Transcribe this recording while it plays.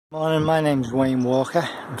Morning, my name's Wayne Walker.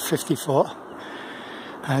 I'm 54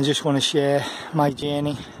 and I just want to share my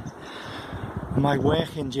journey, my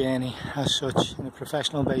working journey as such, on a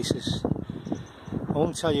professional basis. I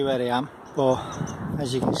won't tell you where I am, but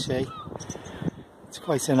as you can see, it's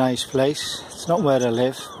quite a nice place. It's not where I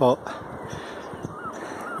live, but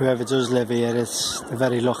whoever does live here, they're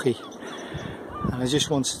very lucky. And I just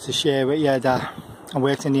wanted to share with you that I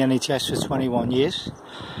worked in the NHS for 21 years.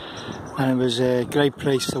 And it was a great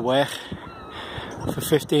place to work for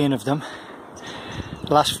 15 of them.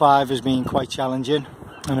 The last 5 has been quite challenging,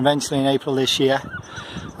 and eventually in April this year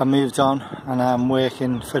I moved on and I'm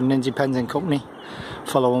working for an independent company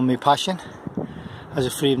following my passion as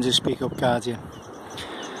a Freedom to Speak Up Guardian.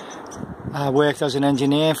 I worked as an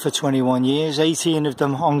engineer for 21 years, 18 of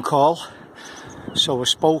them on call, so I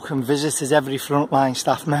spoke and visited every frontline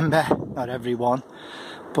staff member, not everyone,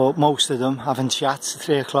 but most of them, having chats at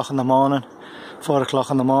 3 o'clock in the morning, 4 o'clock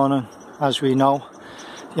in the morning. As we know,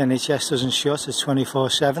 the NHS doesn't shut, it's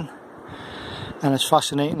 24/7. And it's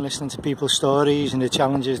fascinating listening to people's stories and the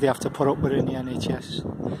challenges they have to put up with in the NHS.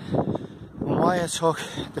 And why I took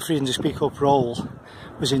the Freedom to Speak Up role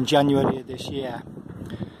was in January of this year.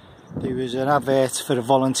 There was an advert for a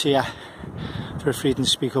volunteer for a Freedom to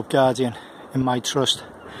Speak Up Guardian in my trust.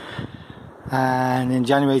 And in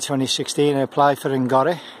January 2016 I applied for it and got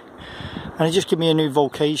it, and it just gave me a new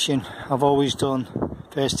vocation. I've always done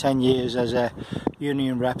first 10 years as a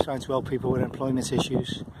union rep trying to help people with employment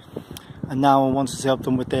issues, and now I wanted to help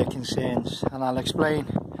them with their concerns, and I'll explain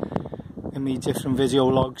in my different video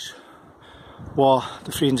logs what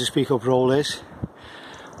the Freedom to Speak Up role is,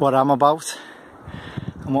 what I'm about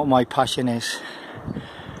and what my passion is.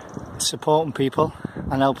 It's supporting people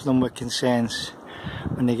and helping them with concerns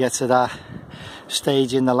when they get to that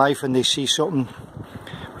stage in their life when they see something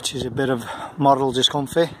which is a bit of moral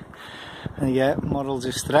discomfort and you get moral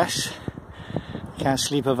distress. You can't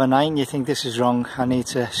sleep overnight and you think this is wrong, I need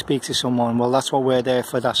to speak to someone. Well, that's what we're there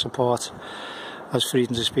for, that support as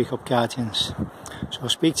Freedom to Speak Up Guardians. So I'll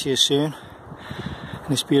speak to you soon in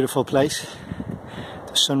this beautiful place.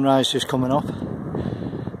 The sunrise just coming up.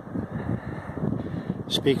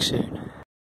 Speak soon.